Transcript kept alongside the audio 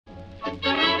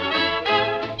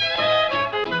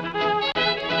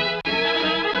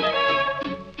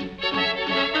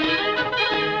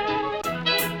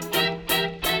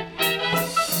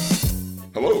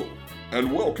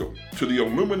Welcome to the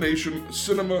Illumination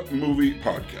Cinema Movie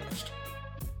Podcast.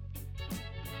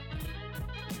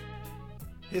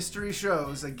 History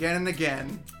shows again and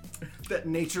again that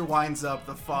nature winds up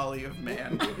the folly of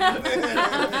man.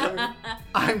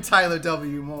 I'm Tyler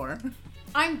W. Moore.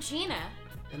 I'm Gina.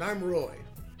 And I'm Roy.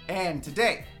 And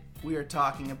today we are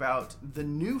talking about the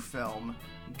new film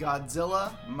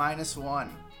Godzilla Minus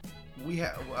One. We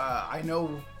have,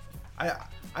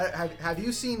 have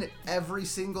you seen every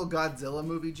single Godzilla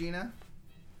movie, Gina?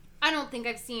 I don't think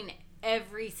I've seen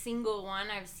every single one.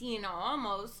 I've seen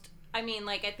almost. I mean,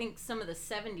 I think some of the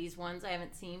 70s ones I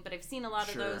haven't seen, but I've seen a lot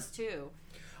of those too.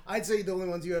 I'd say the only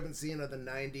ones you haven't seen are the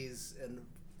 90s and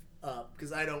up,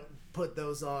 because I don't put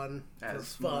those on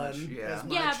as for fun. Much, yeah. As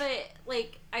much. Yeah, but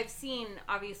I've seen.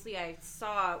 Obviously,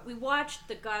 we watched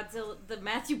the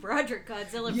Matthew Broderick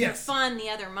Godzilla for fun the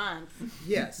other month.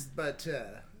 Yes, but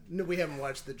no, we haven't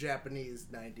watched the Japanese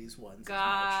 90s ones.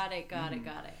 Got it.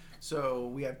 So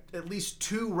we have at least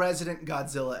two resident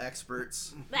Godzilla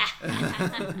experts,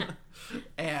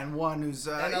 and one who's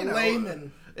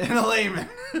layman. And a layman.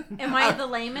 Am I the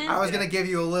layman? I was gonna give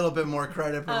you a little bit more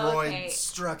credit, but Roy okay.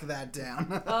 struck that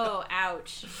down. Oh,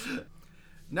 ouch.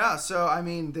 No, so I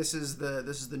mean, this is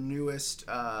the newest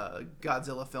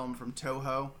Godzilla film from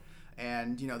Toho,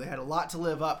 and they had a lot to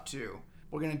live up to.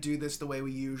 We're gonna do this the way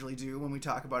we usually do when we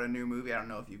talk about a new movie. I don't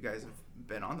know if you guys have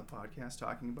been on the podcast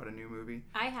talking about a new movie.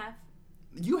 I have.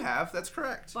 You have, that's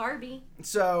correct. Barbie.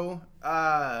 So,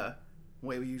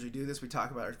 way we usually do this, we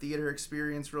talk about our theater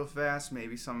experience real fast,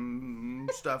 maybe some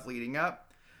stuff leading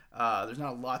up. There's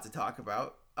not a lot to talk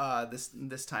about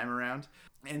this time around.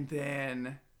 And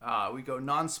then we go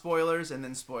non-spoilers and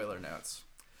then spoiler notes.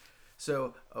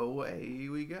 So, away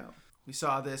we go. We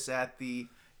saw this at the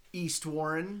East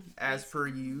Warren, as per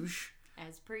usual.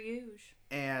 As per usual.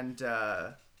 And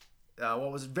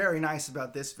what was very nice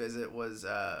about this visit was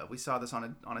we saw this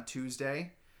on a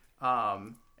Tuesday,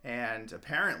 and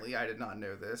apparently, I did not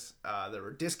know this, there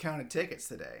were discounted tickets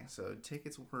today, so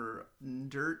tickets were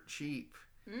dirt cheap.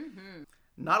 Mm-hmm.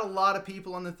 Not a lot of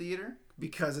people in the theater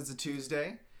because it's a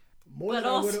Tuesday. More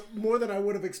than I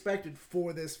would have expected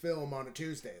for this film on a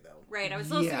Tuesday, though. Right, I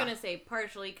was also going to say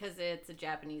partially because it's a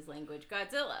Japanese language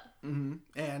Godzilla. Mm-hmm.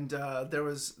 And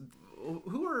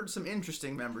who were some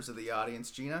interesting members of the audience,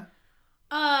 Gina?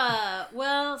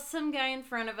 Well, some guy in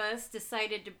front of us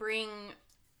decided to bring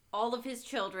all of his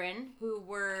children, who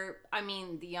were,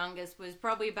 the youngest was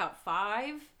probably about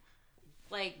 5.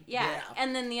 Yeah.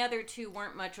 And then the other 2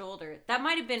 weren't much older. That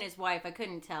might have been his wife, I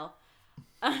couldn't tell.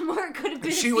 Or it could have been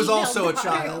She was also a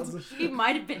child. She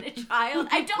might have been a child.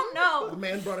 I don't know. The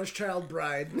man brought his child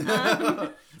bride.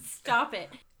 Stop it.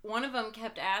 One of them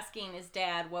kept asking his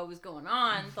dad what was going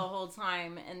on the whole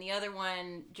time, and the other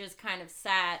one just kind of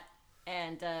sat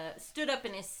and stood up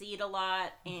in his seat a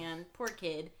lot, and poor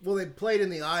kid. Well, they played in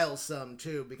the aisle some,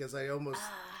 too, because I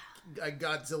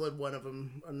Godzilla'd one of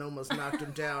them and almost knocked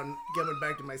him down, coming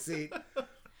back to my seat.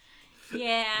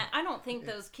 Yeah, I don't think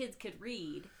those kids could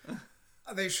read.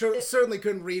 They certainly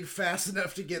couldn't read fast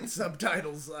enough to get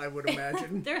subtitles, I would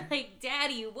imagine. They're like,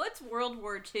 Daddy, what's World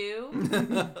War II?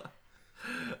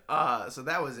 So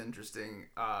that was interesting.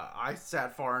 I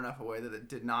sat far enough away that they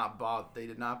did not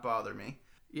bother me.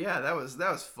 Yeah, that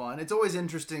was fun. It's always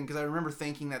interesting because I remember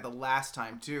thinking that the last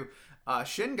time too,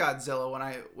 Shin Godzilla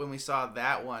when we saw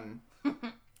that one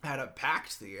had a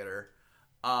packed theater,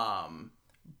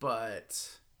 but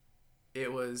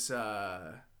it was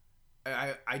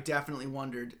I definitely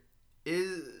wondered,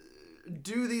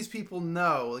 do these people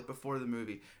know, before the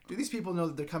movie, do these people know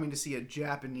that they're coming to see a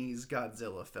Japanese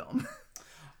Godzilla film?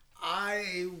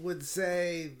 I would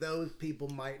say those people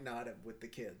might not have with the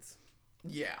kids.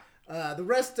 Yeah. The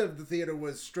rest of the theater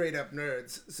was straight up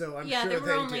nerds, so I'm sure they did. Yeah, there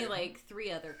were only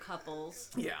 3 other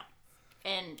couples. Yeah.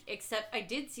 And except I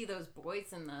did see those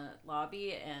boys in the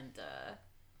lobby, and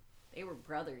they were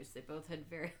brothers. They both had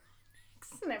very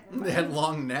never mind. They had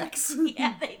long necks?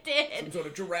 Yeah, they did. Some sort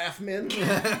of giraffe men? Because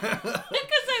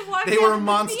I walked They out were of the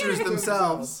monsters theater.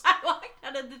 themselves. I walked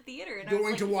out of the theater and I was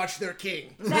Going like, to watch their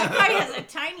king. that guy has a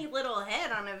tiny little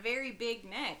head on a very big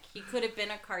neck. He could have been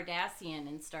a Cardassian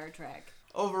in Star Trek.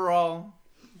 Overall,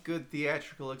 good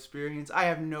theatrical experience. I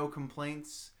have no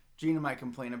complaints. Gina might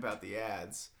complain about the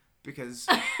ads because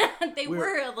they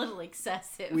were a little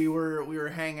excessive. We were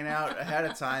hanging out ahead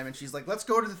of time, and she's like, "Let's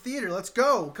go to the theater. Let's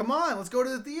go. Come on, let's go to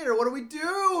the theater. What are we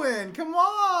doing? Come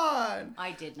on."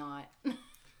 I did not.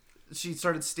 She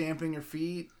started stamping her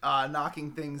feet,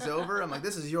 knocking things over. I'm like,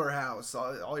 "This is your house.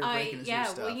 All you're breaking is your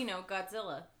stuff." Yeah, well,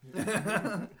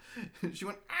 Godzilla. She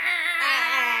went.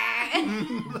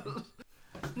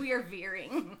 We are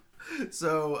veering.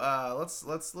 So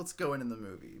let's go into the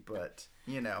movie. But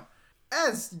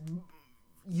as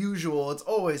usual, it's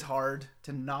always hard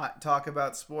to not talk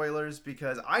about spoilers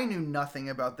because I knew nothing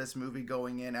about this movie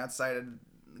going in outside of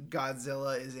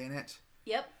Godzilla is in it.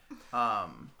 Yep.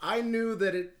 I knew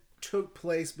that it took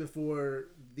place before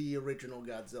the original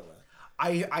Godzilla.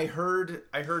 I heard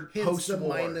Hence the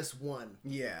post-war. -1.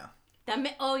 Yeah.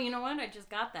 Oh, you know what? I just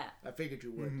got that. I figured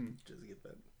you would just get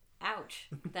that. Ouch.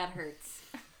 That hurts.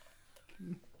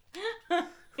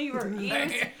 He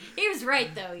was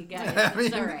right, though, you guys.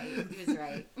 It's all right. He was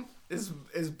right.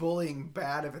 Is bullying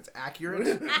bad if it's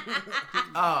accurate?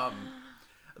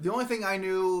 The only thing I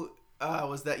knew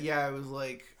was that, it was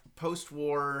like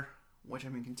post-war, which I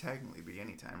mean can technically be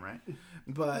any time, right?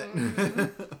 But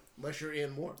Unless you're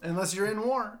in war. unless you're in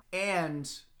war. And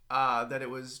that it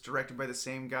was directed by the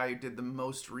same guy who did the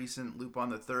most recent Loop on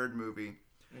the Third movie.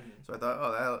 So I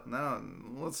thought,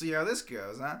 let's see how this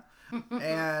goes, huh?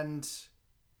 And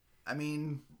I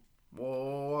mean,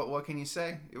 what can you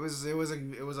say? It was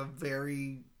a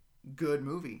very good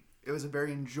movie. It was a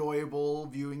very enjoyable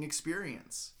viewing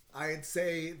experience. I'd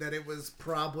say that it was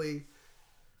probably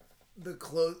the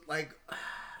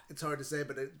it's hard to say,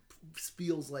 but it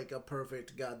feels like a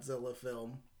perfect Godzilla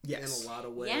film. Yes. In a lot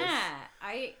of ways. Yeah,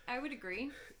 I would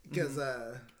agree. Because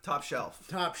Top shelf.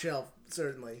 top shelf,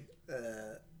 certainly.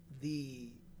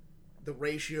 The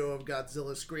ratio of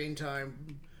Godzilla screen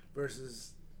time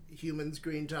versus human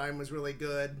screen time was really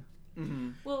good.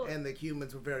 Well, And the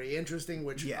humans were very interesting,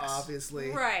 which Yes. obviously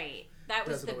right. That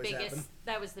was doesn't the always biggest. happen.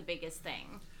 That was the biggest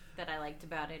thing that I liked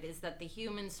about it is that the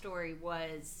human story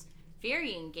was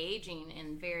very engaging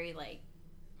and very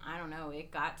I don't know.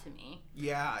 It got to me.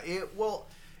 Yeah.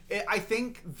 I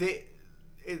think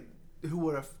who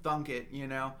would have thunk it?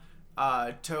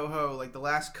 Toho, like the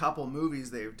last couple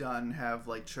movies they've done have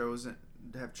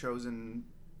chosen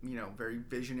very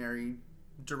visionary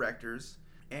directors,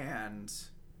 and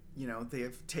they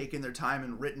have taken their time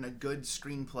and written a good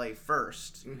screenplay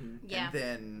first, Yeah. and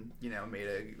then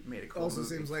made a cool also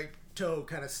movie. seems like Toe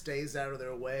kind of stays out of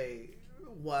their way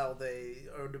while they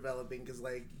are developing, because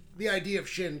the idea of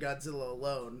Shin Godzilla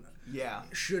alone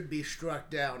should be struck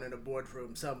down in a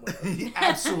boardroom somewhere.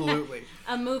 Absolutely.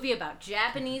 A movie about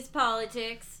Japanese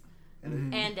politics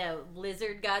and a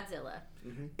lizard Godzilla.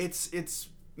 It's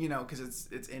because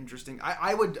it's interesting.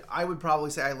 I would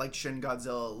probably say I liked Shin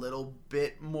Godzilla a little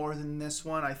bit more than this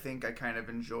one. I think I kind of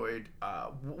enjoyed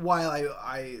while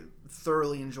I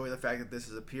thoroughly enjoy the fact that this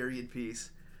is a period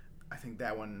piece. I think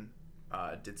that one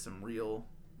did some real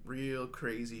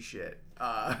crazy shit.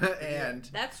 And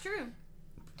That's true.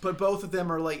 but both of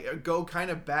them are go kind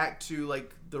of back to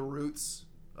the roots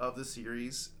of the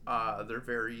series. They're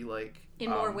very In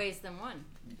more ways than one.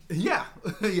 yeah.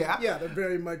 Yeah, they're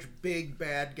very much big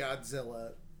bad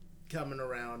Godzilla coming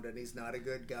around, and he's not a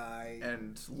good guy.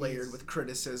 And layered with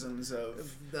criticisms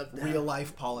of The real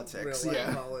life politics. real life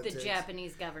Yeah. politics. The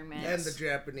Japanese government. And the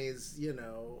Japanese,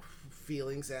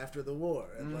 feelings after the war.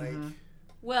 And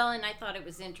Well, and I thought it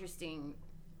was interesting.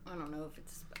 I don't know if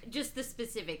it's just the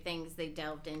specific things they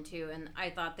delved into, and I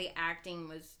thought the acting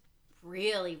was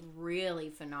really, really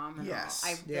phenomenal. Yes.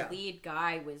 The lead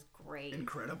guy was great.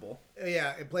 Incredible.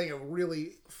 yeah, and playing a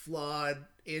really flawed,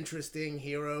 interesting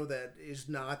hero that is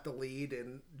not the lead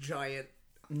in giant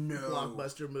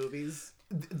blockbuster movies.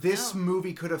 This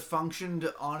movie could have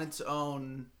functioned on its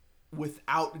own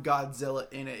without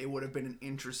Godzilla in it. It would have been an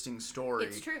interesting story.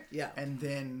 It's true. Yeah. And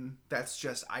then that's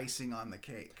just icing on the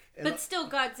cake. But still,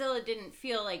 Godzilla didn't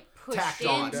feel pushed Tacked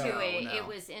on. into No, it. no. It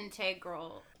was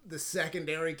integral. The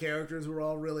secondary characters were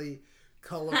all really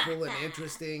colorful and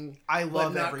interesting. I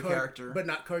love but not every character. But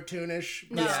not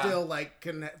cartoonish. No. But still,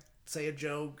 can say a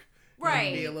joke. Right.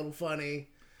 And be a little funny.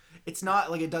 It's not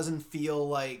it doesn't feel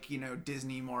like,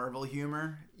 Disney Marvel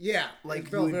humor. Yeah. Like it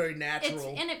felt you- very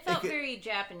natural. It felt very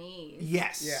Japanese.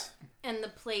 Yes. Yeah. And the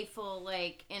playful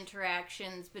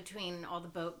interactions between all the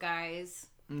boat guys,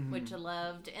 which I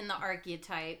loved, and the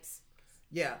archetypes.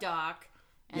 Yeah. Doc.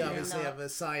 And You then obviously have a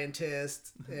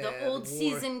scientist. the old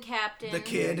season captain. The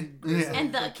kid.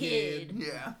 And the kid.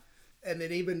 Yeah. And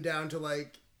then even down to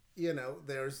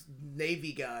there's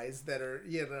Navy guys that are,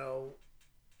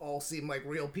 all seem like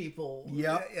real people.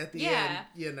 Yep. At the Yeah.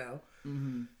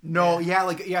 end, No,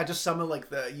 just some of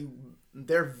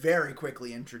they're very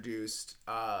quickly introduced.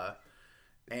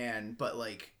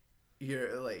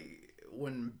 You're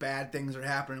when bad things are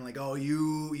happening,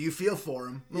 you feel for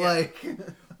them. Yeah.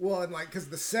 Well, and because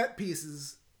the set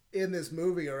pieces in this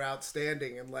movie are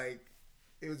outstanding, and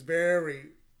it was very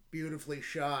beautifully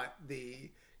shot. The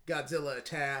Godzilla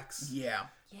attacks. Yeah.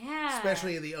 Yeah.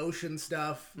 Especially the ocean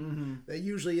stuff. That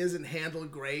usually isn't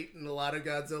handled great in a lot of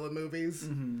Godzilla movies.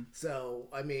 So,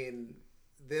 I mean,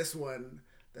 this one,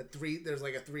 there's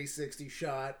like a 360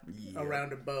 shot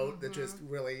around a boat that's just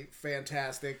really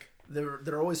fantastic.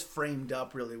 They're always framed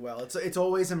up really well. It's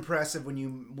always impressive when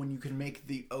you can make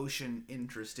the ocean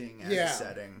interesting as a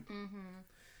setting.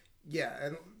 Yeah,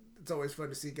 and it's always fun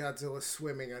to see Godzilla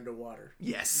swimming underwater.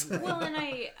 Yes. Well, and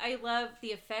I love the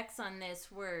effects on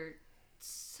this were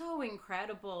so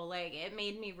incredible. Like, it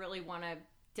made me really want to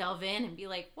delve in and be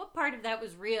like, what part of that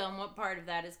was real and what part of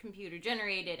that is computer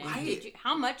generated, and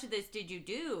how much of this did you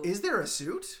do? Is there a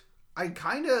suit? I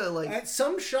kind of like At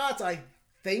some shots, I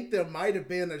think there might have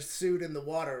been a suit in the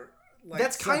water. Like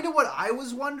that's kind of what I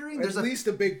was wondering. There's at least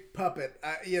a big puppet,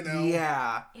 you know.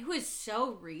 Yeah. It was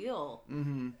so real.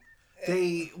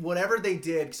 Whatever they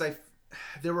did, because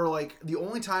there were like the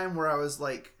only time where I was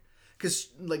like, because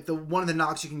like one of the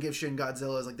knocks you can give Shin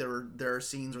Godzilla is like there are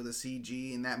scenes where the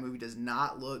CG in that movie does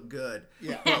not look good.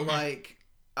 Yeah. But like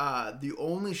the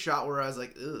only shot where I was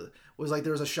like, ugh, was like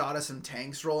there was a shot of some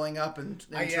tanks rolling up and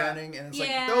turning, and it's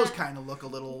like those kind of look a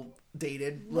little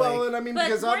dated. Well, like, and I mean, But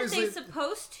because weren't obviously, they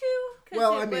supposed to?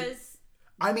 Well,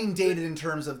 I mean dated in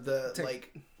terms of the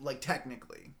like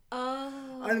technically.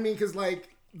 Oh. I mean, because like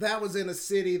that was in a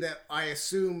city that I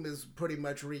assume is pretty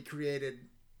much recreated,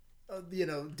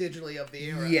 digitally of the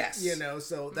era. Yes. You know,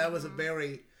 so that was a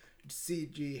very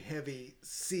CG heavy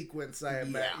sequence. I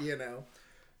imagine. You know.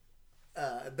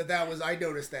 But I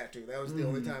noticed that too. That was the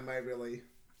only time I really.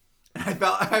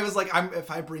 I was like, if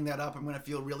I bring that up, I'm going to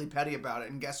feel really petty about it.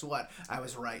 And guess what? I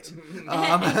was right.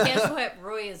 Guess what?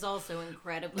 Roy is also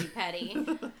incredibly petty.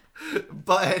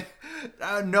 But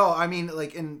no, I mean,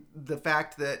 like, in the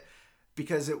fact that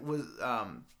because it was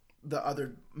the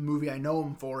other movie I know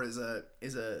him for is a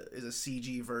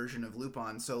CG version of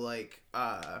Lupin. So like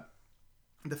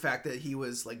the fact that he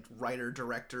was like writer,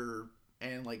 director,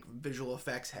 and like visual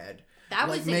effects head. That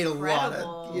like, was made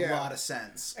incredible. a lot of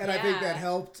sense. And I think that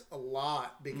helped a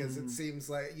lot because it seems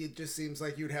like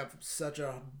you'd have such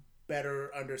a better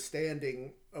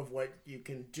understanding of what you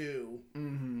can do.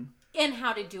 And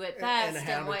how to do it best,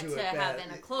 and what to have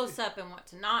in a close-up and what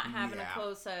to not have in a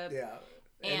close-up. Yeah.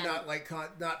 And not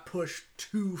not push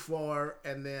too far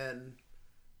and then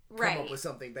come up with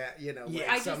something bad,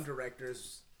 like some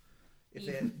directors if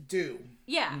they do.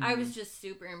 Yeah, I was just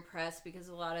super impressed because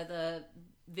a lot of the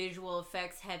visual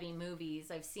effects heavy movies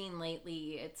I've seen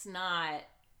lately, it's not.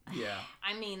 Yeah.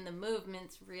 I mean, the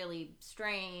movement's really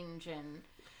strange and.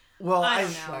 Well, I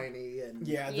don't know. Shiny and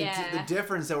the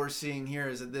difference that we're seeing here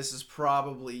is that this is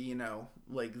probably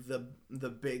like the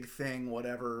big thing,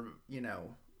 whatever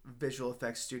visual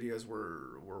effects studios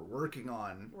were working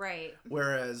on. Right.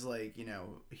 Whereas like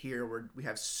here we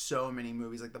have so many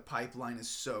movies, like the pipeline is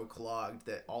so clogged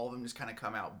that all of them just kind of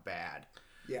come out bad.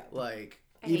 Yeah. Like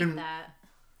I hate that.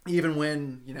 Even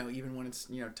when it's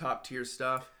top tier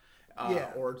stuff,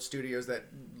 or studios that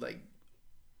like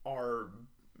are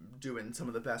doing some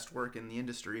of the best work in the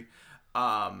industry.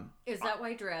 Is that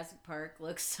why Jurassic Park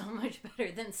looks so much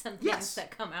better than some things that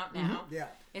come out now? Yeah.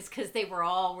 It's because they were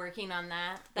all working on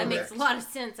that. That makes a lot of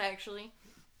sense, actually.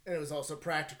 And it was also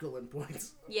practical in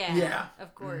points. Yeah.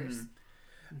 Of course.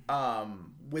 I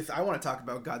want to talk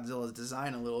about Godzilla's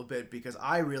design a little bit because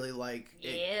I really like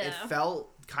it. Yeah. It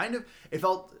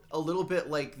felt a little bit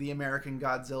like the American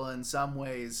Godzilla in some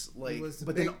ways, like,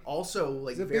 then also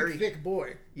like he's a very big, thick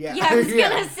boy. Yeah, I was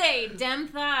gonna say dem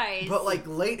thighs. But like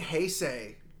late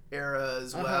Heisei era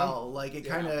as well. Like it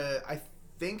kind of. I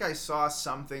think I saw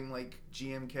something like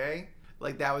GMK.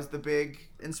 Like that was the big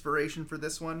inspiration for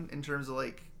this one in terms of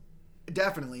like,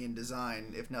 definitely in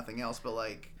design, if nothing else, but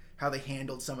like how they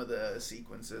handled some of the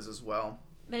sequences as well.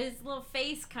 But his little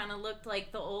face kind of looked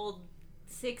like the old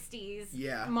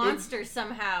 60s monster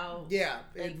somehow. Yeah.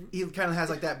 He kind of has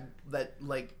like that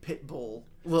like pit bull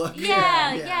look.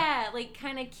 Yeah, like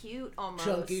kind of cute almost.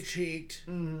 Chunky cheeked,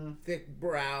 thick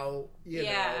brow, you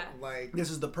know, like this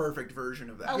is the perfect version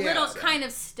of that. A little kind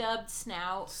of stubbed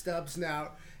snout.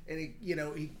 And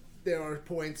there are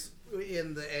points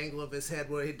in the angle of his head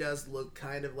where he does look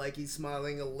kind of like he's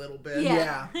smiling a little bit.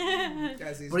 Yeah.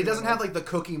 But he doesn't have like the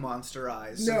Cookie Monster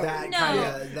eyes. So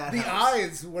the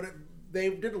eyes, they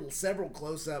did several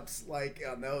close-ups like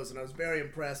on those, and I was very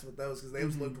impressed with those because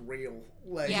those looked real.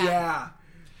 Like,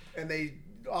 and they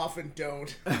often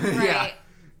don't. Right.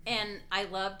 And I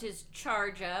loved his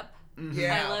charge up.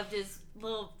 Yeah. I loved his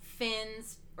little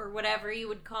fins or whatever you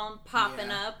would call them popping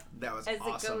up that was as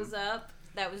awesome. it goes up.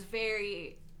 That was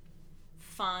very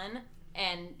fun.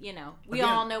 And, you know, we Again,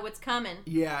 all know what's coming.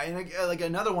 Yeah, and like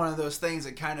another one of those things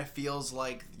that kind of feels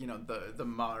like, you know, the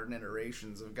modern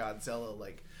iterations of Godzilla,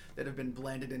 like, that have been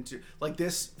blended into, like,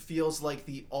 this feels like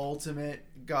the ultimate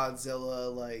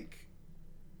Godzilla, like,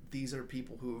 these are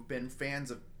people who have been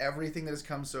fans of everything that has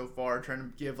come so far, trying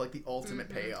to give, like, the ultimate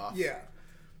payoff. Yeah.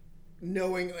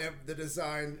 Knowing the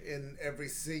design in every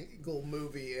single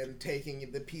movie and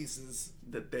taking the pieces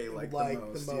That they like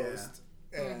the most.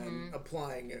 And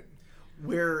applying it.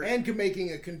 And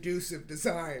making a conducive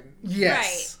design.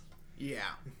 Yes. Right.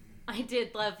 Yeah. I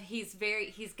did love, he's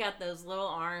got those little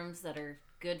arms that are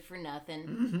good for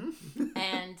nothing. Mm-hmm.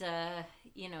 And,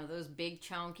 you know, those big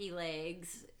chunky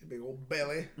legs. Big old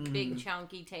belly. Big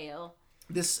chunky tail.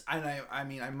 This, and I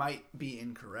mean, I might be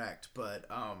incorrect, but,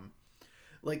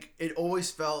 like, it always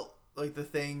felt like the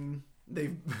thing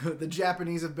the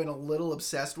Japanese have been a little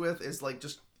obsessed with is, like,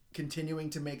 just continuing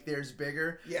to make theirs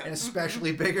bigger, and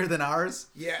especially bigger than ours.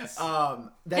 Yes.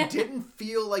 That didn't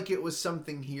feel like it was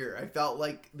something here. I felt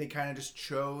like they kind of just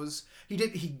chose.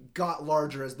 He got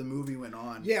larger as the movie went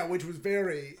on. Yeah, which was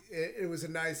it was a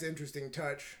nice, interesting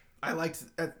touch. I liked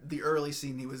at the early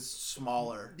scene he was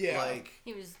smaller. Yeah. Like,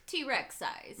 he was T-Rex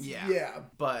size. Yeah. Yeah.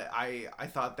 But I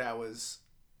thought that was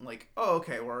like, oh,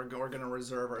 okay, we're going to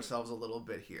reserve ourselves a little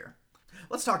bit here.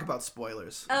 Let's talk about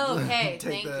spoilers. Okay,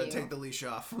 thank you. Take the leash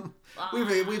off.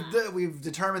 We've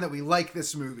determined that we like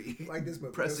this movie. Like this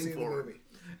movie. Pressing forward.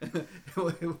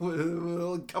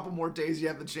 A couple more days, you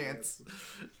have the chance.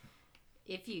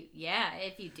 If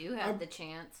you do have the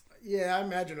chance. Yeah, I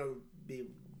imagine it would be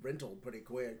rental pretty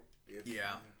quick.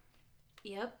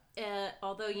 Yep.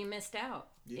 Although you missed out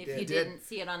if you did. didn't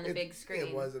see it on the big screen.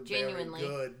 It was a genuinely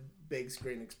very good big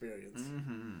screen experience.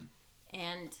 Mm-hmm.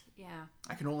 And yeah,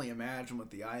 I can only imagine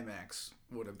what the IMAX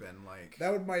would have been like.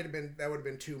 That would have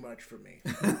been too much for me.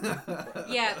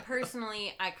 Yeah,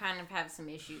 personally, I kind of have some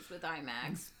issues with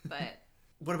IMAX, but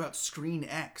what about Screen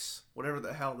X? Whatever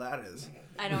the hell that is.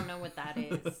 I don't know what that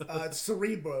is. It's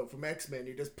Cerebro from X-Men.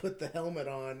 You just put the helmet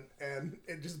on and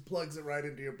it just plugs it right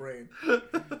into your brain.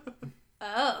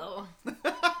 Oh.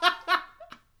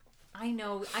 I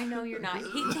know you're not.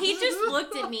 He just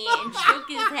looked at me and shook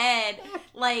his head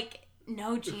like,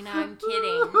 no, Gina, I'm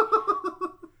kidding.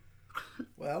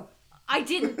 Well, I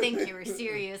didn't think you were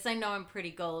serious. I know I'm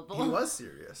pretty gullible. He was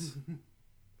serious.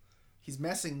 He's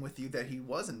messing with you that he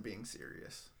wasn't being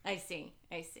serious. I see.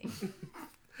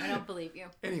 I don't believe you.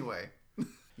 Anyway.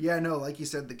 Yeah, no, like you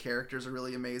said, the characters are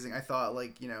really amazing. I thought,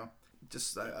 like, you know,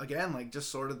 just, again, like, just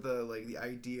sort of the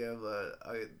idea of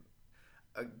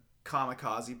a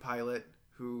kamikaze pilot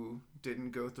who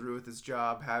didn't go through with his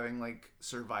job having, like,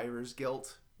 survivor's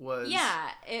guilt was... Yeah,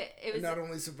 it was... Not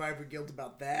only survivor guilt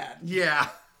about that. Yeah.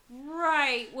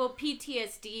 Right. Well,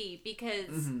 PTSD,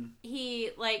 because he,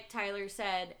 like Tyler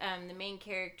said, the main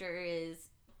character is...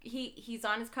 He's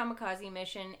on his kamikaze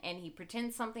mission, and he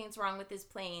pretends something's wrong with his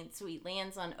plane, so he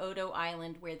lands on Odo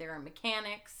Island, where there are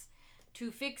mechanics to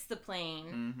fix the plane.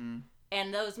 Mm-hmm.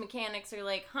 And those mechanics are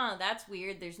like, that's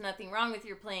weird, there's nothing wrong with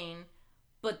your plane.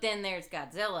 But then there's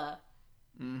Godzilla.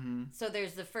 Mm-hmm. So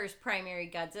there's the first primary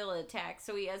Godzilla attack.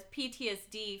 So he has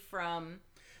PTSD from...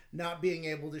 not being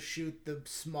able to shoot the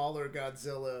smaller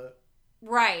Godzilla...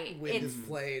 Right. With his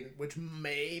plane, which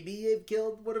maybe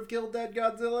would have killed that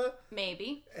Godzilla.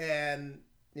 Maybe. And,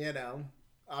 you know,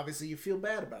 obviously you feel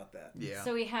bad about that. Yeah.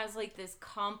 So he has, like, this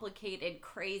complicated,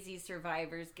 crazy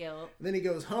survivor's guilt. And then he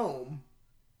goes home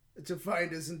to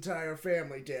find his entire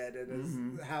family dead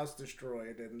and his house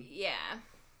destroyed. And yeah.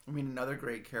 I mean, another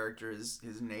great character is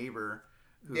his neighbor,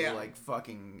 who, like,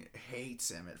 fucking hates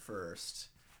him at first.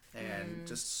 And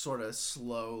just sort of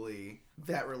slowly,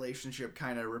 that relationship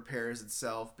kind of repairs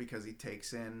itself because he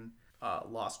takes in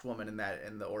Lost Woman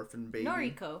and the orphan baby.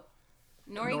 Noriko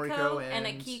and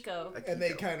Akiko. And they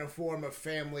kind of form a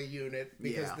family unit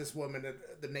because this woman,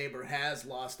 the neighbor, has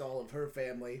lost all of her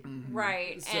family. Mm-hmm.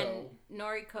 Right. So, and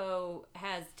Noriko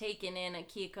has taken in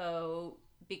Akiko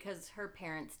because her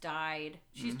parents died.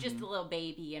 She's just a little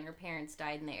baby, and her parents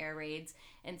died in the air raids,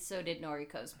 and so did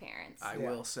Noriko's parents. I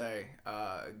will say,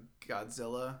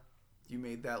 Godzilla, you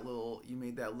made that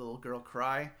little girl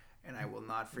cry, and I will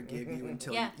not forgive you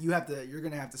until you're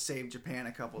gonna have to save Japan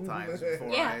a couple times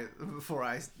before that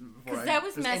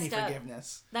was there's messed any up.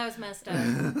 forgiveness. That was messed up.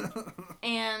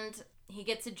 And he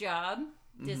gets a job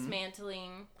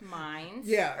dismantling mines.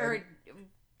 Yeah. Or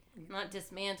not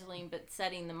dismantling, but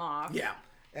setting them off. Yeah.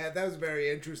 And that was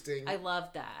very interesting. I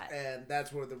love that. And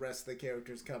that's where the rest of the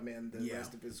characters come in, the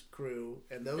rest of his crew.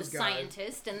 And those the guys...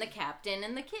 scientist and the captain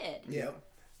and the kid. Yeah.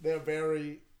 They're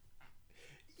very...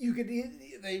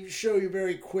 they show you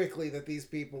very quickly that these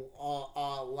people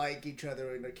all like each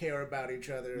other and they care about each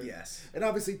other. Yes. And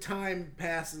obviously time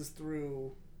passes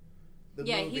through the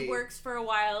movie. He works for a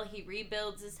while. He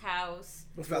rebuilds his house.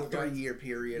 Before about a 3-year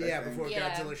period. Yeah, I think. before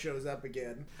Godzilla shows up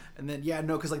again. And then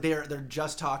because like they're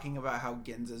just talking about how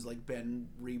Ginza's like been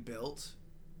rebuilt,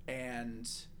 and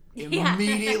it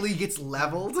immediately gets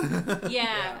leveled.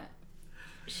 Yeah.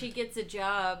 She gets a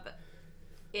job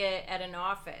at an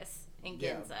office in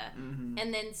Ginza. Yeah. Mm-hmm.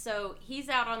 And then so he's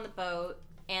out on the boat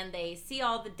and they see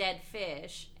all the dead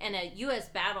fish and a U.S.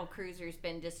 battle cruiser's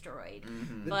been destroyed.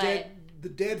 Mm-hmm. The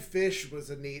dead fish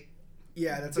was a neat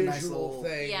that's a nice little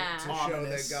thing to show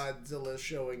ominous. that Godzilla's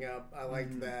showing up. I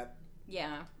liked that.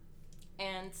 Yeah.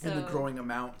 And so... And the growing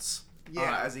amounts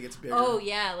as he gets bigger. Oh,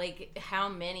 yeah, like how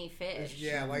many fish.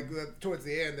 Yeah, like towards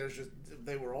the end,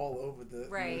 they were all over the...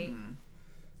 Right. Mm-hmm.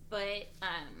 But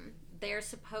they're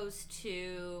supposed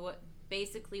to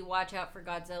basically watch out for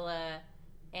Godzilla,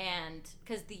 and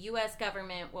because the U.S.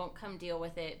 government won't come deal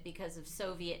with it because of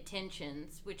Soviet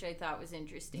tensions, which I thought was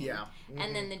interesting. Yeah. Mm-hmm.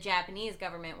 And then the Japanese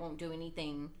government won't do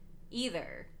anything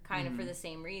either, kind of for the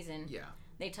same reason. Yeah.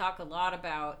 They talk a lot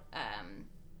about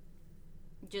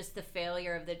just the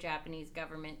failure of the Japanese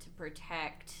government to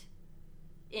protect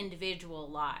individual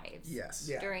lives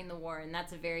during the war, and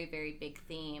that's a very, very big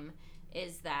theme,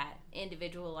 is that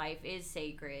individual life is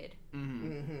sacred.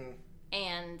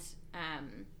 And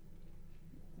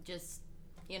just,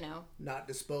 not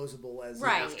disposable as it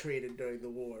was treated during the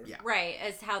war. Right,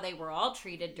 as how they were all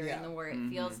treated during the war, it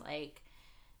feels like.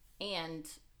 And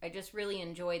I just really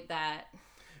enjoyed that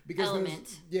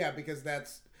element. Because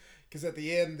at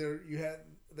the end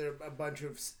there a bunch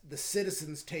of the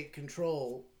citizens take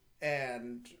control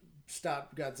and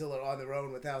stop Godzilla on their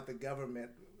own without the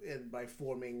government, and by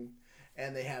forming,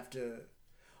 and they have to,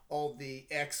 all the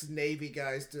ex-Navy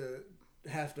guys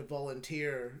have to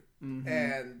volunteer,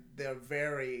 and they're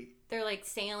like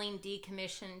sailing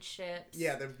decommissioned ships.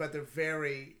 Yeah, they're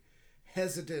very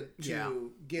hesitant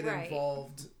to get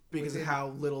involved. Because of how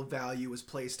little value was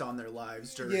placed on their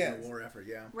lives during the war effort,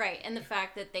 Right, and the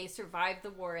fact that they survived the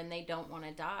war and they don't want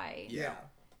to die. Yeah.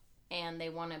 And they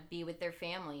want to be with their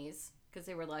families because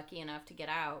they were lucky enough to get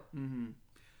out. Mm-hmm.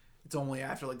 It's only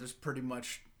after, like, there's pretty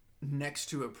much next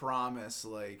to a promise,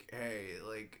 like, hey,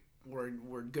 like,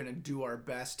 we're gonna do our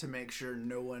best to make sure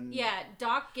no one... Yeah,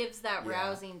 Doc gives that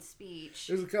rousing speech.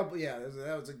 There's a couple,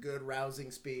 that was a good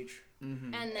rousing speech.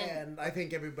 Mm-hmm. And I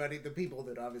think the people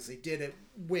that obviously did it,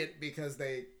 went because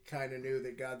they kind of knew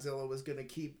that Godzilla was going to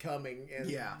keep coming,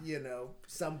 and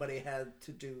somebody had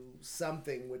to do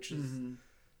something, which is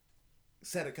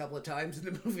said a couple of times in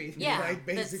the movie. Yeah, like,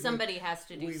 basically, that somebody has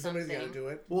to do something. Somebody's got to do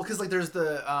it. Well, because like there's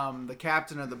the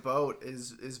captain of the boat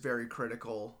is very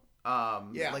critical.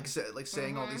 Like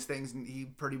saying all these things, and he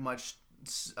pretty much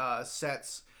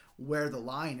sets where the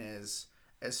line is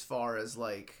as far as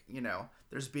like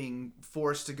there's being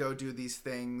forced to go do these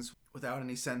things without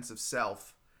any sense of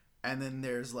self, and then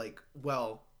there's like,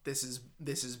 well, this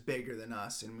is bigger than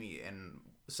us, and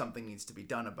something needs to be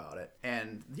done about it.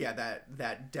 And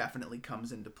that definitely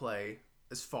comes into play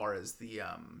as far as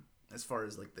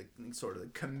like the sort of the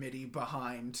committee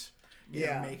behind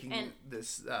making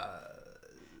this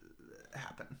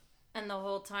happen. And the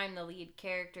whole time the lead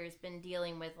character's been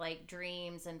dealing with like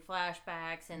dreams and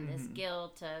flashbacks and this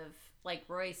guilt of, like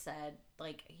Roy said,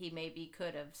 like he maybe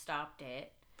could have stopped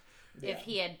it if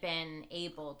he had been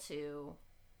able to,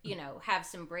 have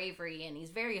some bravery. And he's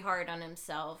very hard on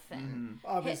himself, and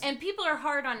and people are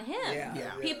hard on him.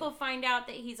 People find out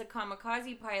that he's a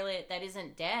kamikaze pilot that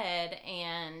isn't dead,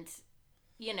 and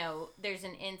there's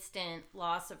an instant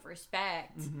loss of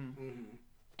respect.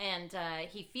 And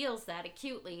he feels that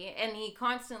acutely, and he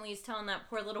constantly is telling that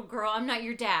poor little girl, "I'm not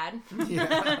your dad."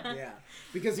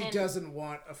 Because he doesn't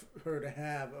want her to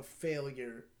have a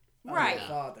failure of her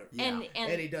father, and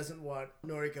he doesn't want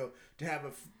Noriko to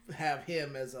have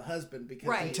him as a husband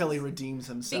until he redeems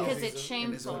himself. Because it's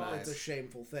shameful. It's a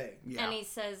shameful thing. And he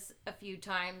says a few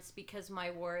times, "Because my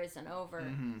war isn't over."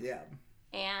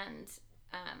 And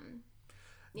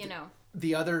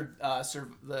the other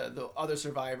the other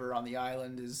survivor on the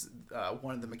island is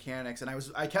one of the mechanics, and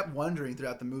I kept wondering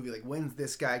throughout the movie, like, when's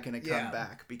this guy gonna come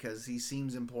back, because he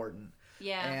seems important.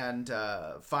 And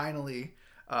finally,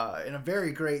 in a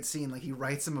very great scene, like, he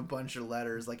writes him a bunch of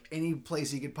letters, like any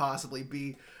place he could possibly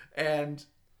be, and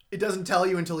it doesn't tell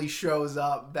you until he shows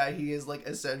up that he is, like,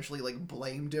 essentially, like,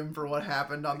 blamed him for what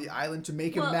happened on the island to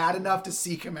make him mad enough to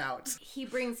seek him out. He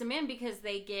brings him in because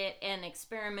they get an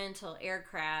experimental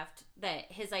aircraft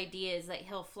that his idea is that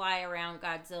he'll fly around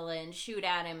Godzilla and shoot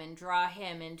at him and draw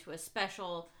him into a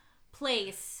special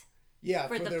place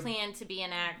for the plan to be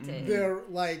enacted. They're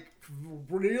like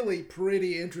really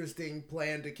pretty interesting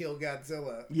plan to kill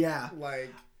Godzilla. Yeah.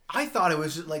 Like, I thought it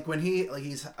was just like when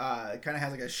he's kind of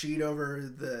has like a sheet over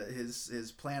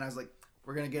his plan. I was like,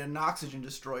 we're gonna get an oxygen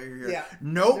destroyer here. Yeah.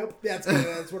 Nope.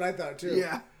 That's what I thought too.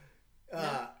 Yeah.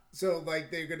 So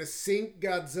like they're gonna sink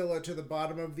Godzilla to the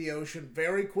bottom of the ocean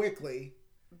very quickly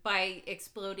by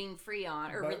exploding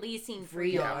Freon or releasing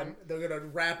Freon. They're gonna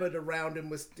wrap it around him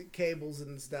with cables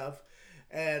and stuff,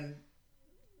 and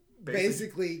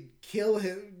basically kill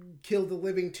the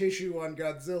living tissue on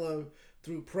Godzilla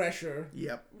through pressure.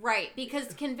 Yep. Right,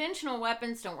 because conventional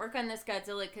weapons don't work on this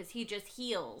Godzilla because he just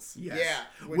heals. Yes.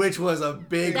 Yeah. Which was a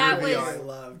big reveal I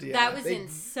loved. Yeah. That was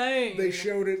insane. They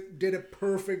did a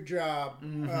perfect job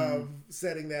of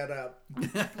setting that up.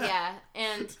 Yeah,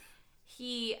 and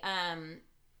he,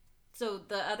 so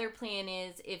the other plan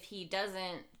is if he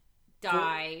doesn't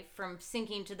die from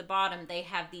sinking to the bottom, they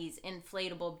have these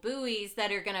inflatable buoys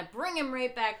that are gonna bring him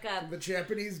right back up. The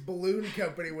Japanese balloon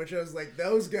company, which I was like,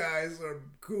 those guys are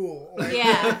cool. Like,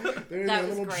 Yeah, they're in that their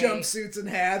was little great. jumpsuits and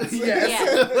hats.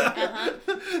 Yeah.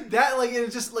 That like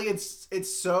it's just like it's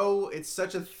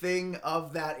such a thing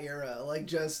of that era. Like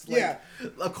just like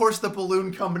of course the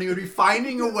balloon company would be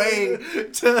finding a way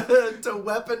to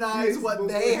weaponize what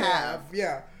they have.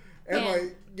 Yeah. And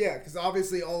like because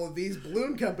obviously all of these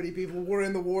balloon company people were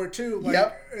in the war too. Like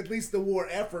at least the war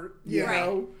effort, you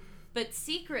know. But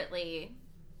secretly,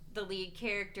 the lead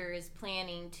character is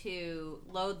planning to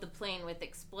load the plane with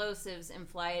explosives and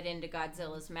fly it into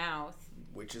Godzilla's mouth.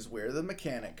 Which is where the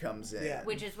mechanic comes in. Yeah.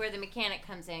 Which is where the mechanic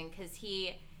comes in,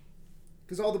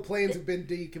 because all the planes have been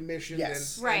decommissioned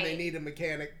and they need a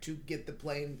mechanic to get the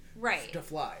plane to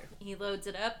fly. He loads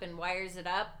it up and wires it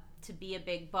up to be a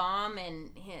big bomb,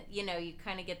 and you know, you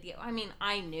kind of get the, I mean,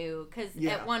 I knew, because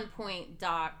at one point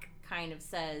Doc kind of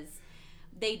says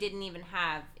they didn't even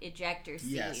have ejector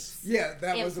seats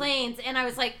in planes, and I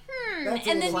was like, and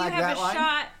then you have a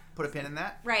shot, put a pin in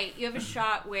that, right, you have a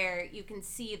shot where you can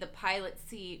see the pilot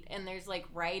seat and there's like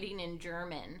writing in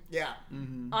German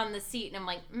on the seat, and I'm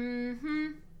like,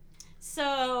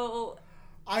 so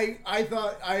I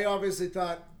obviously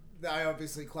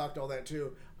clocked all that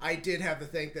too. I did have to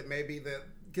think that maybe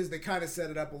because they kind of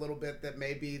set it up a little bit, that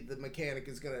maybe the mechanic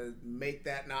is going to make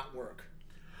that not work.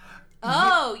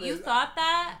 Oh, you thought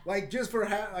that? Like, just for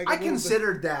I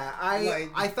considered that. I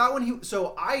thought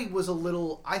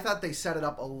I thought they set it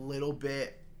up a little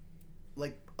bit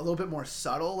more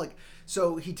subtle. Like,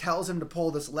 so he tells him to pull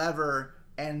this lever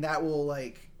and that will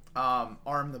like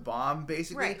arm the bomb,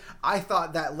 basically. Right. I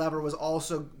thought that lever was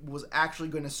actually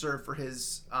going to serve for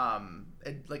his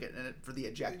for the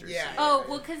ejector seat. Oh,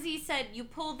 well, because he said you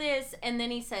pull this, and then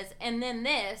he says, and then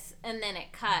this, and then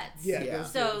it cuts.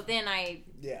 So then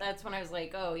that's when I was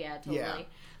like, oh yeah, totally. Yeah.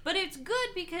 But it's good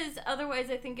because otherwise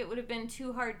I think it would have been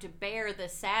too hard to bear the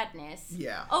sadness.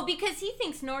 Yeah. Oh, because he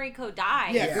thinks Noriko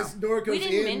died. Yeah, because Noriko's we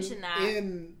didn't mention that.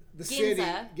 In the city.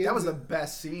 Ginza. That was the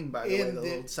best scene, by the way, the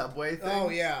little subway thing. Oh,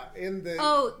 yeah.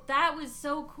 That was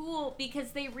so cool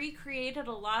because they recreated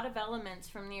a lot of elements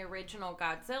from the original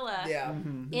Godzilla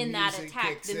in that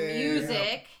attack. The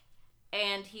music,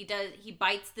 and he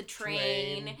bites the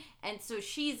train, and so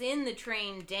she's in the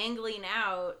train dangling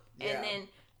out, and then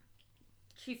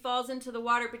she falls into the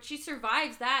water, but she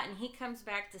survives that, and he comes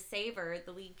back to save her,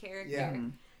 the lead character. Yeah.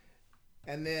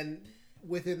 And then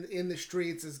in the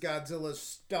streets is Godzilla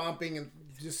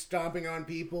stomping on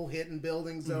people, hitting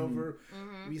buildings over.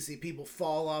 We see people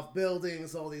fall off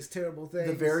buildings, all these terrible things.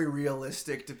 The very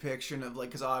realistic depiction of, like,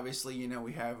 because obviously, you know,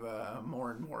 we have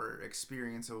more and more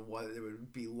experience of what it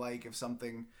would be like if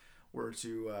something were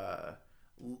to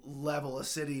level a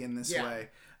city in this way.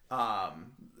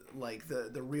 Like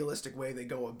the realistic way they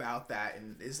go about that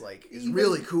is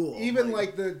really cool. Even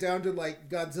down to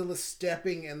Godzilla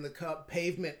stepping and the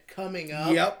pavement coming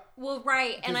up. Yep. Well,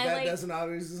 right, and that does not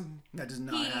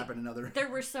happen in other. There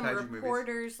were some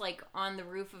reporters movies. On the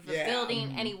roof of a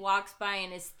building, and he walks by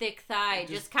and his thick thigh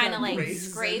just kind of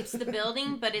scrapes the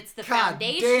building, but it's the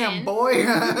foundation. Damn, boy.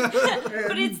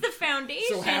 But it's the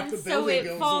foundation, so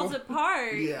it falls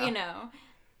apart. Yeah. You know.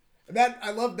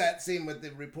 I love that scene with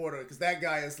the reporter because that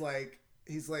guy is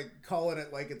he's calling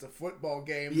it like it's a football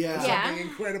game. Yeah. Something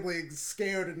incredibly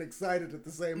scared and excited at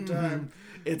the same time.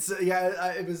 It's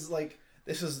it was like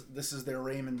this is their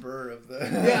Raymond Burr of the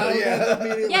That's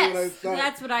immediately what I thought.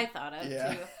 That's what I thought of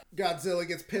too. Godzilla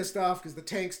gets pissed off because the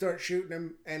tank starts shooting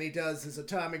him, and he does his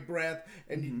atomic breath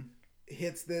and he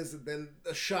hits this, and then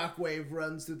a shockwave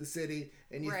runs through the city,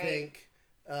 and you think,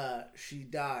 she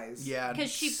dies. Yeah.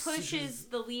 Because she pushes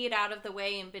the lead out of the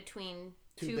way in between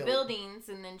two buildings,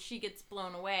 and then she gets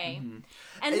blown away.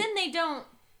 And then they don't...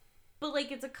 But,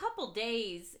 like, it's a couple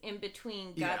days in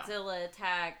between Godzilla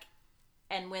attack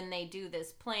and when they do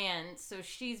this plan, so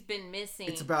she's been missing.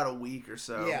 It's about a week or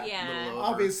so. Yeah. A little over.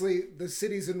 Obviously, the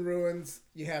city's in ruins.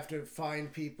 You have to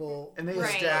find people. And they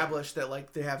establish that,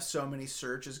 like, they have so many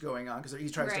searches going on because he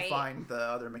tries to find the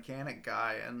other mechanic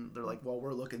guy, and they're like, well,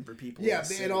 we're looking for people. Yeah,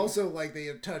 and also, like,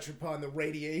 they touch upon the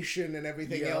radiation and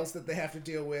everything else that they have to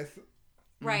deal with.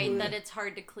 Right, that it's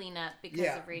hard to clean up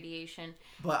because of radiation.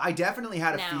 But I definitely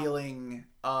had a feeling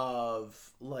of,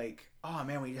 like, oh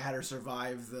man, we had her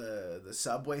survive the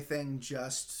subway thing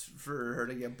just for her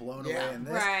to get blown away in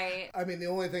this. Right. I mean, the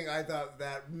only thing I thought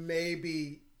that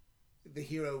maybe the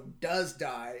hero does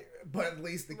die, but at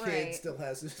least the kid still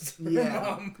has his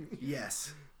mom.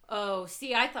 Yes. Oh,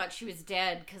 see, I thought she was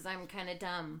dead because I'm kind of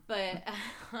dumb, but...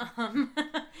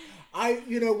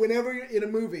 whenever you're in a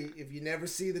movie, if you never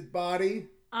see the body...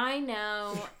 I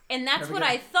know. And that's what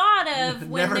I thought of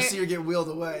when never see her get wheeled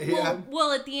away.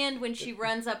 Well, at the end when she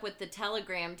runs up with the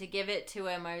telegram to give it to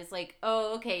him, I was like,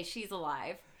 oh, okay, she's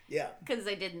alive. Yeah. Because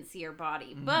I didn't see her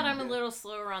body. But I'm a little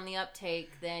slower on the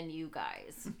uptake than you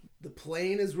guys. The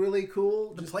plane is really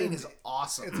cool. The plane is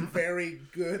awesome. It's a very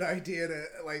good idea to,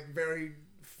 like, very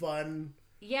fun.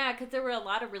 Yeah, because there were a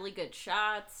lot of really good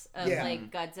shots of, like,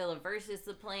 Godzilla versus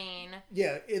the plane.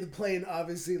 Yeah, the plane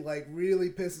obviously, like, really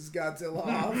pisses Godzilla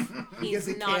off. He's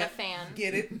not a fan.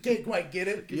 Can't quite get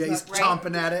it. Yeah, he's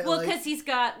chomping at it. Well, because he's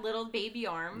got little baby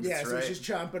arms. Yeah, so he's just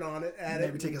chomping on it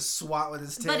Maybe take a swat with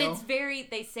his tail. But it's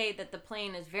they say that the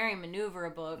plane is very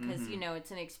maneuverable because, it's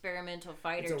an experimental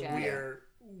fighter jet.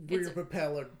 It's a rear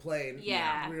propellered plane.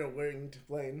 Yeah. Rear winged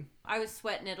plane. I was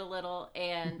sweating it a little,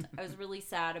 and I was really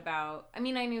sad about... I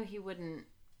mean, I knew he wouldn't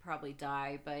probably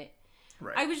die, but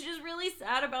I was just really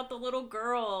sad about the little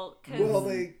girl. Well,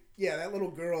 that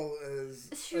little girl is...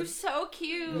 She was so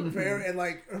cute. And,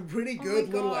 like, a pretty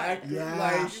good little actor. Yeah.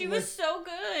 Like, she was so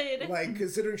good. Like,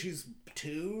 considering she's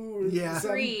 2 or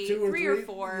three or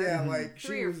four. Yeah, like,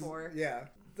 three or four. Yeah.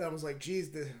 I was like,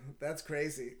 geez, that's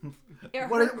crazy.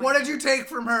 What did you take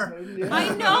from her?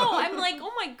 I know. I'm like,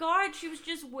 oh my god, she was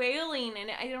just wailing, and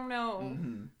I don't know.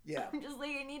 Yeah. I'm just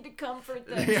like, I need to comfort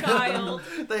that child.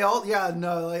 They all,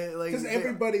 because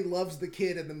everybody loves the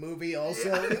kid in the movie.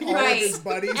 Also, all right. of his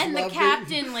buddies and the love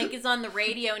captain him. like is on the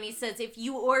radio, and he says, "If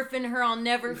you orphan her, I'll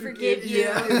never forgive you."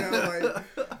 Yeah,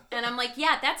 and I'm like,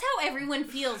 yeah, that's how everyone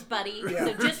feels, buddy. Yeah.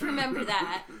 So just remember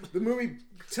that. The movie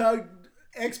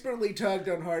expertly tugged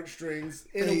on heartstrings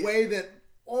in a way that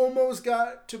almost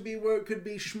got to be where it could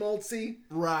be schmaltzy,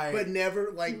 right? But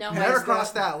never never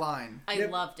crossed that line. I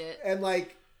loved it. And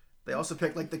they also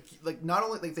picked not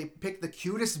only they picked the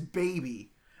cutest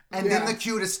baby and then the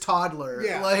cutest toddler.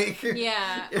 Yeah.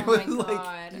 Oh my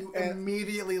god. You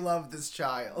immediately love this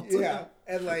child. Yeah,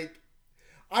 and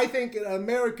I think an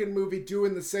American movie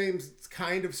doing the same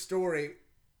kind of story,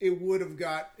 it would have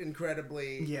got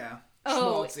incredibly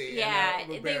schmaltzy. Yeah,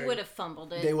 they would have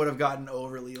fumbled it. They would have gotten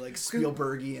overly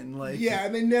Spielbergian,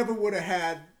 and they never would have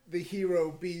had the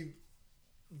hero be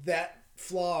that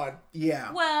flawed.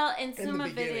 Yeah. Well, and some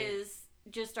of it is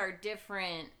just our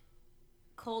different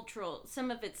cultural. Some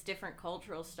of it's different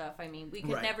cultural stuff. I mean, we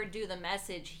could never do the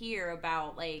message here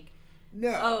about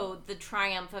the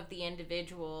triumph of the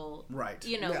individual. Right.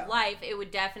 Life. It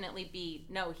would definitely be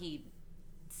he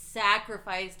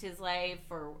sacrificed his life,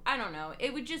 or I don't know,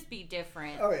 it would just be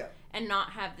different. Oh yeah. And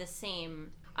not have the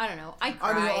same, I don't know, I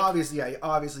cried. I mean,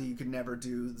 obviously you could never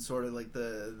do sort of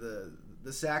the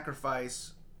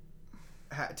sacrifice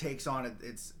takes on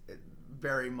it's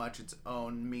very much its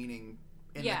own meaning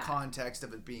in the context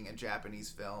of it being a Japanese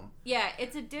film. Yeah,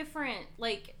 it's a different,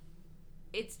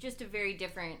 it's just a very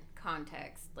different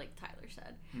context, like Tyler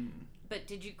said. But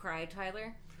did you cry,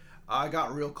 Tyler? I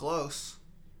got real close.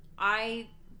 I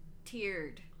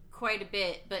teared quite a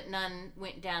bit, but none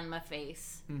went down my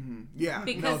face. Yeah.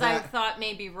 Because I thought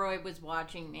maybe Roy was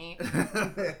watching me.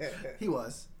 He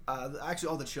was. Actually,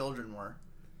 all the children were.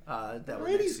 That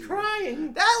lady's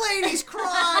crying. That lady's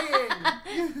crying.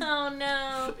 Oh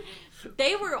no.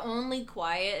 They were only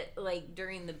quiet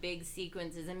during the big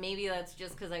sequences, and maybe that's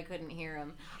just because I couldn't hear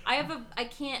them. I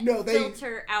can't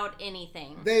filter out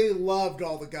anything. They loved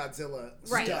all the Godzilla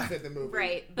stuff in the movie,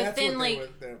 right? But then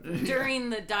during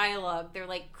the dialogue, they're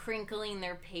crinkling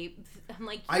their paper. I'm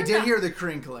like, I did hear the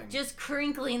crinkling. Just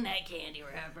crinkling that candy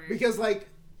wrapper. Because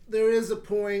there is a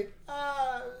point,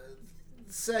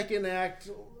 second act,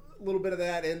 a little bit of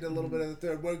that, and a little bit of the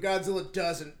third, where Godzilla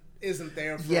isn't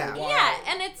there for a while. Yeah,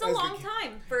 and it's a long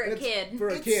time for a kid.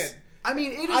 I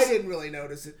mean, it is. I didn't really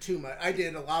notice it too much. I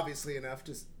did obviously enough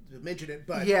to mention it,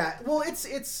 but yeah. Well,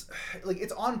 it's like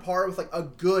it's on par with like a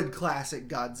good classic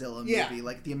Godzilla movie. Yeah.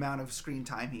 Like the amount of screen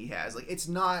time he has. Like it's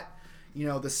not,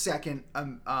 the second.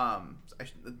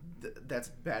 That's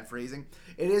bad phrasing.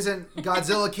 It isn't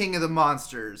Godzilla King of the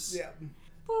Monsters. yeah.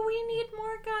 But we need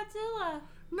more Godzilla.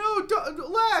 No,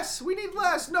 less. We need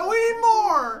less. No, we need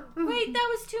more. Wait,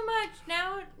 that was too much.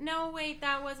 No, wait,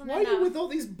 that wasn't Why are enough. you with all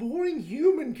these boring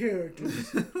human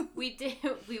characters? We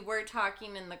were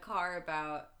talking in the car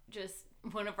about just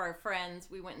one of our friends.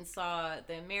 We went and saw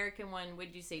the American one,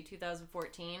 would you say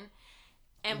 2014?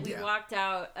 And we walked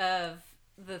out of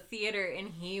the theater and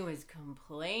he was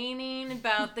complaining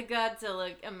about the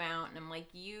Godzilla amount. And I'm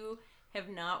like, you have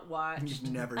not watched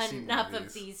You've never seen enough movies.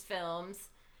 of these films.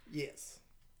 Yes.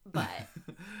 But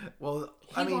Well,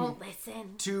 he won't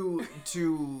listen.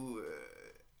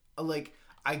 Like,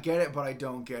 I get it, but I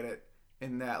don't get it.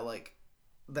 In that, like,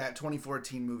 that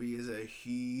 2014 movie is a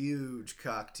huge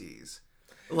cock tease.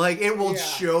 Like, it will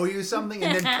show you something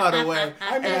and then cut away.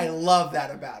 And I love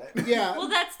that about it. Yeah. Well,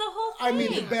 that's the whole thing. I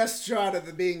mean, the best shot of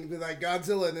the being like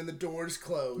Godzilla and then the doors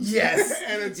close. Yes.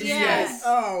 And it's just Yes. like,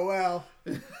 oh, well.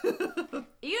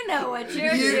 You know what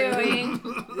you're doing.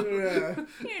 Yeah.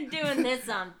 You're doing this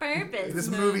on purpose. This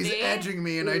movie's edging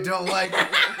me and I don't like it.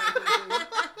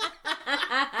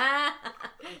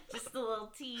 Just a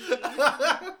little tease.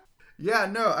 Yeah,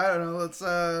 no, I don't know. Let's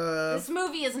This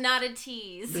movie is not a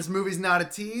tease. This movie's not a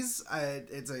tease.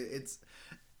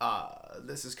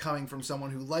 This is coming from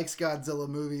someone who likes Godzilla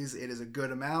movies. It is a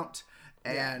good amount.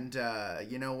 And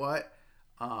you know what?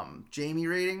 Jamie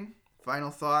rating,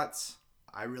 final thoughts.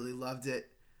 I really loved it.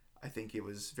 I think it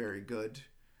was very good.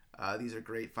 These are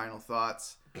great final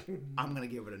thoughts. I'm going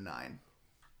to give it a 9.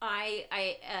 I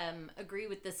agree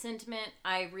with the sentiment.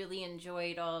 I really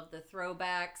enjoyed all of the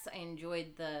throwbacks. I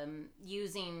enjoyed the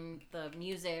using the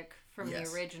music from the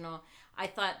original. I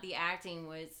thought the acting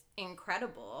was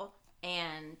incredible,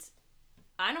 and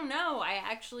I don't know. I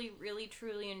actually really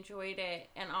truly enjoyed it,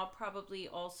 and I'll probably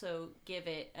also give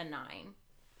it a 9.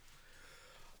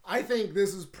 I think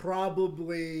this is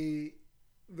probably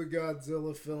the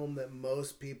Godzilla film that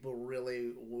most people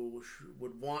really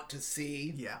would want to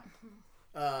see. Yeah.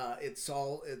 It's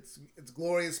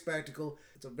glorious spectacle.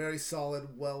 It's a very solid,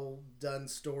 well done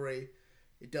story.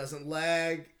 It doesn't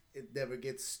lag. It never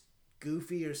gets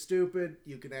goofy or stupid.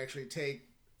 You can actually take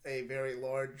a very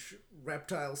large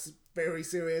reptile very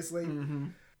seriously. Mm-hmm.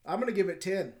 I'm gonna give it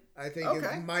 10. I think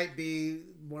it might be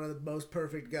one of the most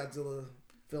perfect Godzilla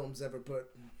films ever put.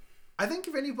 I think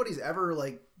if anybody's ever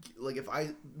like if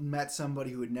I met somebody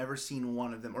who had never seen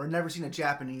one of them or never seen a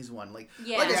Japanese one, like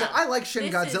I said, I like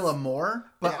Shin Godzilla more,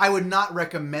 but I would not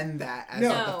recommend that as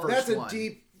the first one. That's a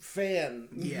deep fan.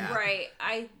 Yeah, right.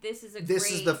 This is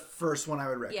the first one I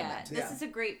would recommend. Yeah, this is a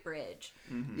great bridge.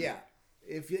 Mm-hmm. Yeah,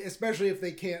 especially if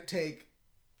they can't take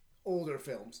older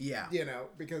films. Yeah,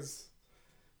 because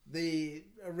the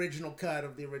original cut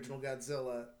of the original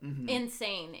Godzilla,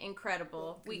 insane,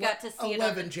 incredible. We got to see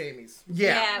 11 Jamies.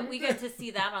 Yeah, we got to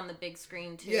see that on the big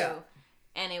screen too. Yeah.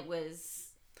 And it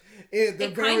was it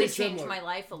kind of changed my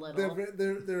life a little.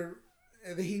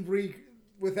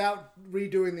 Without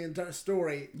redoing the entire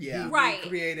story, he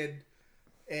recreated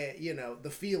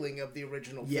the feeling of the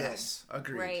original film. Yes,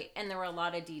 agreed. Right, and there were a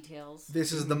lot of details.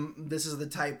 This is the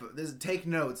type of take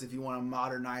notes if you want to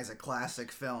modernize a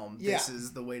classic film. Yeah. This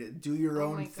is the way to do your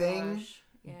own thing,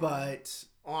 but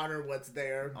honor what's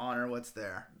there.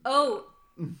 Oh,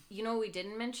 you know what we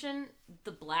didn't mention?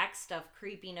 The black stuff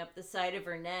creeping up the side of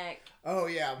her neck. Oh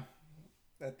yeah,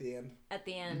 at the end.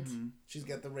 Mm-hmm. She's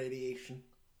got the radiation.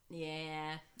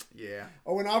 Yeah.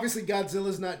 Oh, and obviously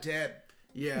Godzilla's not dead.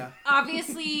 Yeah.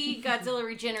 Obviously, Godzilla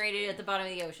regenerated at the bottom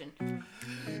of the ocean.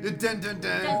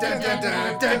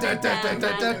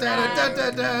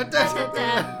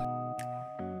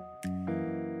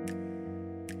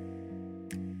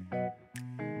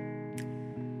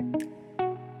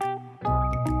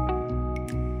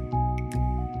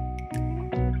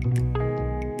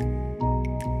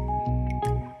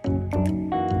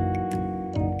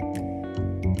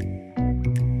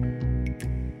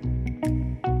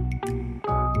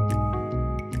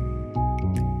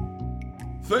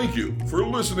 Thank you for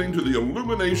listening to the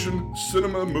Illumination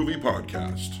Cinema Movie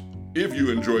Podcast. If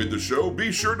you enjoyed the show,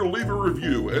 be sure to leave a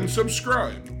review and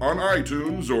subscribe on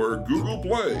iTunes or Google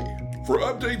Play. For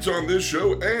updates on this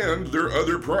show and their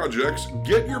other projects,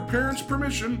 get your parents'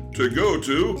 permission to go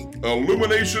to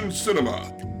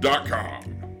illuminationcinema.com.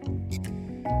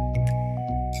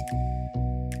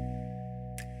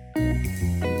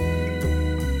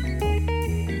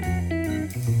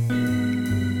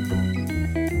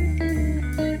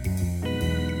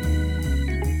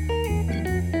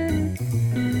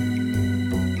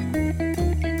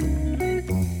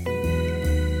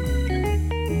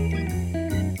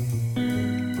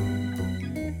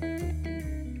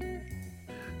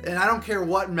 don't care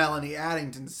what Melanie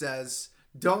Addington says.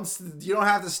 You don't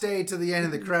have to stay to the end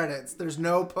of the credits. There's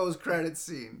no post-credit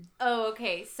scene. Oh,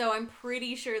 okay. So I'm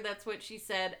pretty sure that's what she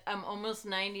said. I'm almost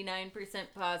 99%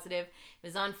 positive. It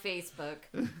was on Facebook.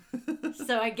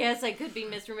 So I guess I could be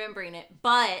misremembering it.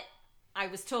 But I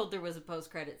was told there was a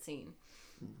post-credit scene.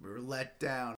 We were let down.